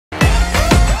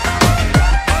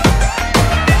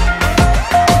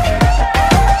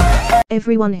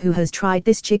Everyone who has tried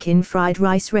this chicken fried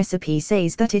rice recipe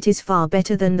says that it is far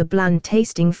better than the bland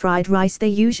tasting fried rice they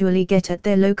usually get at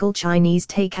their local Chinese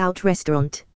takeout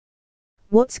restaurant.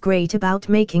 What's great about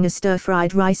making a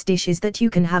stir-fried rice dish is that you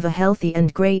can have a healthy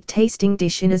and great tasting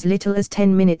dish in as little as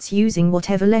 10 minutes using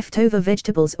whatever leftover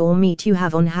vegetables or meat you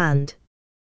have on hand.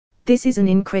 This is an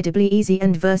incredibly easy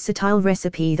and versatile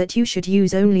recipe that you should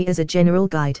use only as a general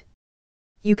guide.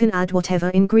 You can add whatever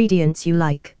ingredients you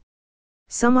like.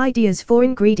 Some ideas for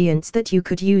ingredients that you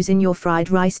could use in your fried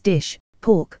rice dish: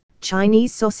 pork,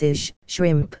 Chinese sausage,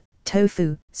 shrimp,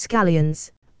 tofu,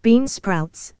 scallions, bean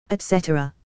sprouts,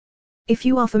 etc. If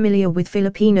you are familiar with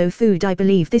Filipino food, I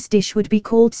believe this dish would be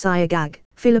called sinigang,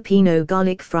 Filipino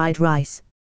garlic fried rice.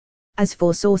 As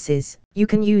for sauces, you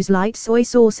can use light soy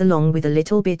sauce along with a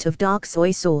little bit of dark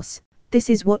soy sauce. This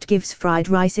is what gives fried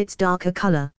rice its darker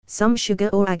color, some sugar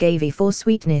or agave for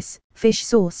sweetness, fish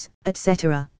sauce,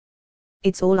 etc.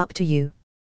 It's all up to you.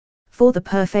 For the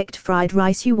perfect fried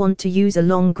rice, you want to use a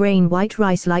long grain white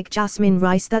rice like jasmine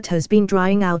rice that has been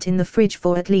drying out in the fridge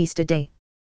for at least a day.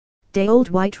 Day-old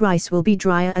white rice will be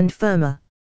drier and firmer.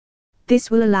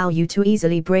 This will allow you to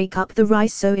easily break up the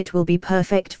rice, so it will be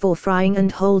perfect for frying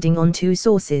and holding on to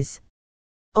sauces.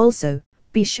 Also,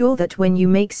 be sure that when you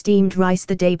make steamed rice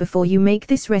the day before you make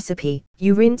this recipe,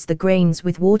 you rinse the grains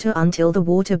with water until the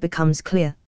water becomes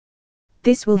clear.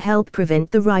 This will help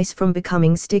prevent the rice from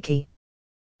becoming sticky.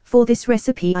 For this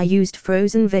recipe I used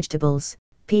frozen vegetables,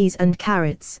 peas and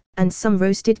carrots, and some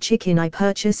roasted chicken I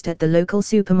purchased at the local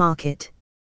supermarket.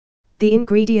 The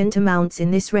ingredient amounts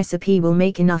in this recipe will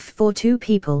make enough for 2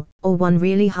 people, or 1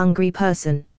 really hungry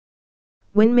person.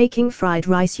 When making fried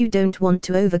rice, you don't want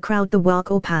to overcrowd the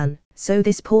wok or pan, so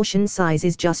this portion size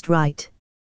is just right.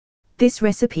 This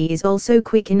recipe is also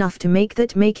quick enough to make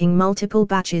that making multiple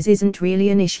batches isn't really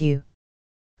an issue.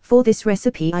 For this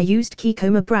recipe I used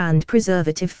Kikkoman brand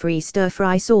preservative-free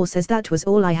stir-fry sauce, as that was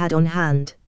all I had on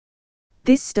hand.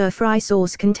 This stir-fry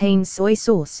sauce contains soy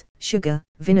sauce, sugar,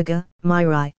 vinegar,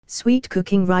 mirin, sweet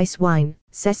cooking rice wine,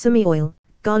 sesame oil,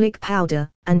 garlic powder,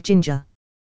 and ginger.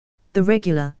 The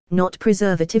regular, not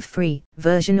preservative-free,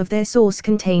 version of their sauce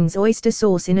contains oyster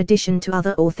sauce in addition to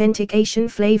other authentic Asian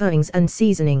flavorings and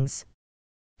seasonings.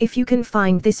 If you can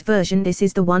find this version, this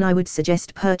is the one I would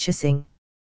suggest purchasing.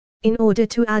 In order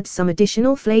to add some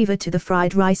additional flavor to the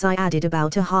fried rice, I added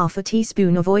about a half a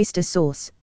teaspoon of oyster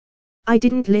sauce. I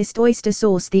didn't list oyster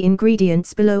sauce the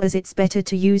ingredients below, as it's better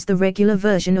to use the regular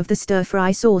version of the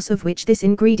stir-fry sauce, of which this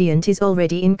ingredient is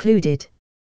already included.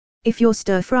 If your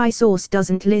stir-fry sauce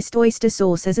doesn't list oyster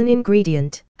sauce as an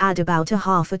ingredient, add about a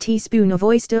half a teaspoon of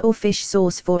oyster or fish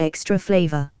sauce for extra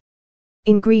flavor.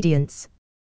 Ingredients: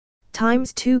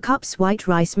 times 2 cups white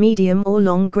rice, medium or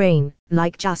long grain,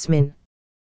 like jasmine.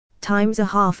 Times a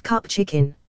half cup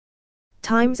chicken.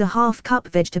 Times a half cup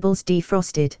vegetables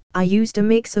defrosted, I used a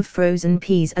mix of frozen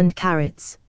peas and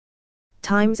carrots.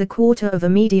 Times a quarter of a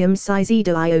medium-sized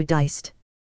onion diced.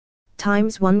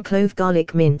 Times 1 clove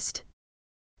garlic minced.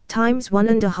 Times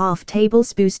 1½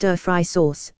 tablespoon stir-fry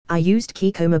sauce, I used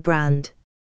Kikkoman brand.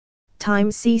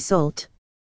 Times sea salt.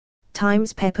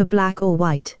 Times pepper black or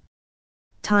white.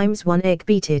 Times 1 egg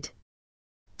beaten.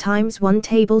 Times 1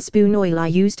 tablespoon oil, I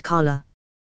used canola.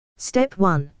 Step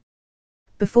 1.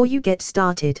 Before you get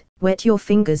started, wet your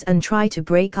fingers and try to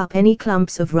break up any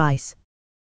clumps of rice.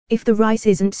 If the rice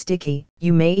isn't sticky,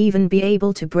 you may even be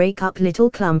able to break up little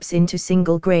clumps into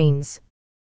single grains.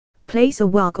 Place a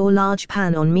wok or large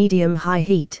pan on medium-high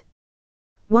heat.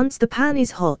 Once the pan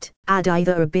is hot, add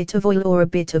either a bit of oil or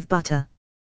a bit of butter.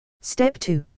 Step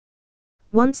 2.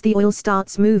 Once the oil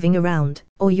starts moving around,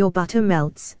 or your butter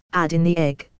melts, add in the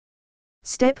egg.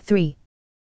 Step 3.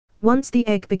 Once the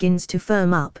egg begins to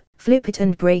firm up, flip it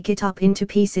and break it up into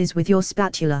pieces with your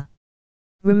spatula.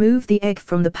 Remove the egg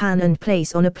from the pan and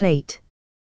place on a plate.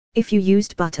 If you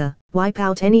used butter, wipe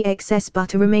out any excess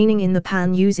butter remaining in the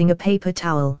pan using a paper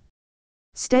towel.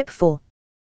 Step 4.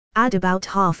 Add about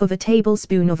half of a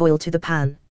tablespoon of oil to the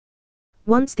pan.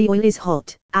 Once the oil is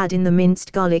hot, add in the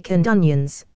minced garlic and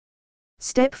onions.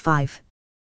 Step 5.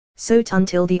 Saute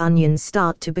until the onions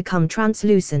start to become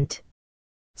translucent.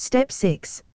 Step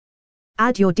 6.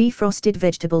 Add your defrosted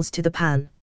vegetables to the pan.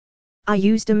 I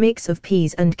used a mix of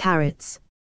peas and carrots.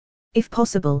 If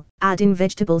possible, add in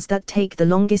vegetables that take the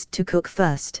longest to cook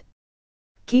first.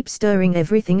 Keep stirring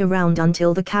everything around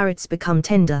until the carrots become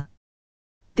tender.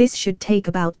 This should take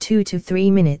about 2 to 3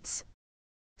 minutes.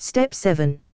 Step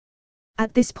 7.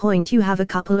 At this point you have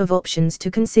a couple of options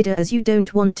to consider, as you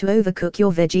don't want to overcook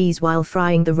your veggies while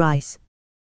frying the rice.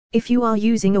 If you are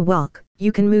using a wok,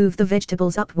 you can move the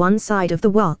vegetables up one side of the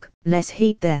wok, less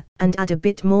heat there, and add a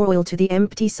bit more oil to the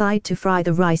empty side to fry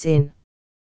the rice in.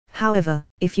 However,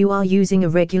 if you are using a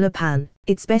regular pan,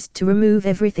 it's best to remove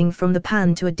everything from the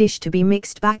pan to a dish to be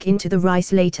mixed back into the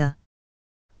rice later.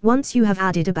 Once you have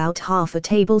added about half a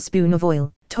tablespoon of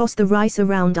oil, toss the rice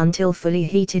around until fully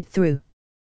heated through.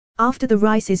 After the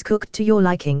rice is cooked to your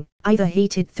liking, either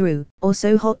heated through, or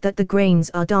so hot that the grains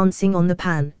are dancing on the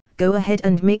pan, go ahead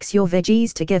and mix your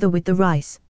veggies together with the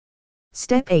rice.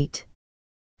 Step 8.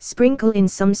 Sprinkle in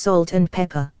some salt and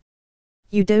pepper.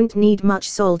 You don't need much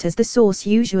salt as the sauce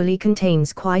usually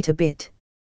contains quite a bit.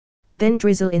 Then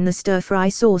drizzle in the stir-fry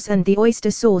sauce and the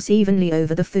oyster sauce evenly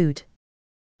over the food.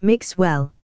 Mix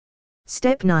well.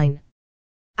 Step 9.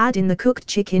 Add in the cooked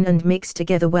chicken and mix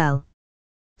together well.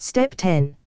 Step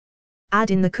 10. Add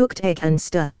in the cooked egg and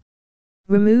stir.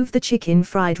 Remove the chicken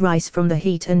fried rice from the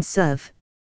heat and serve.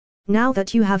 Now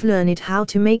that you have learned how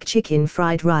to make chicken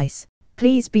fried rice,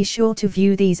 please be sure to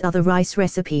view these other rice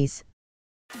recipes.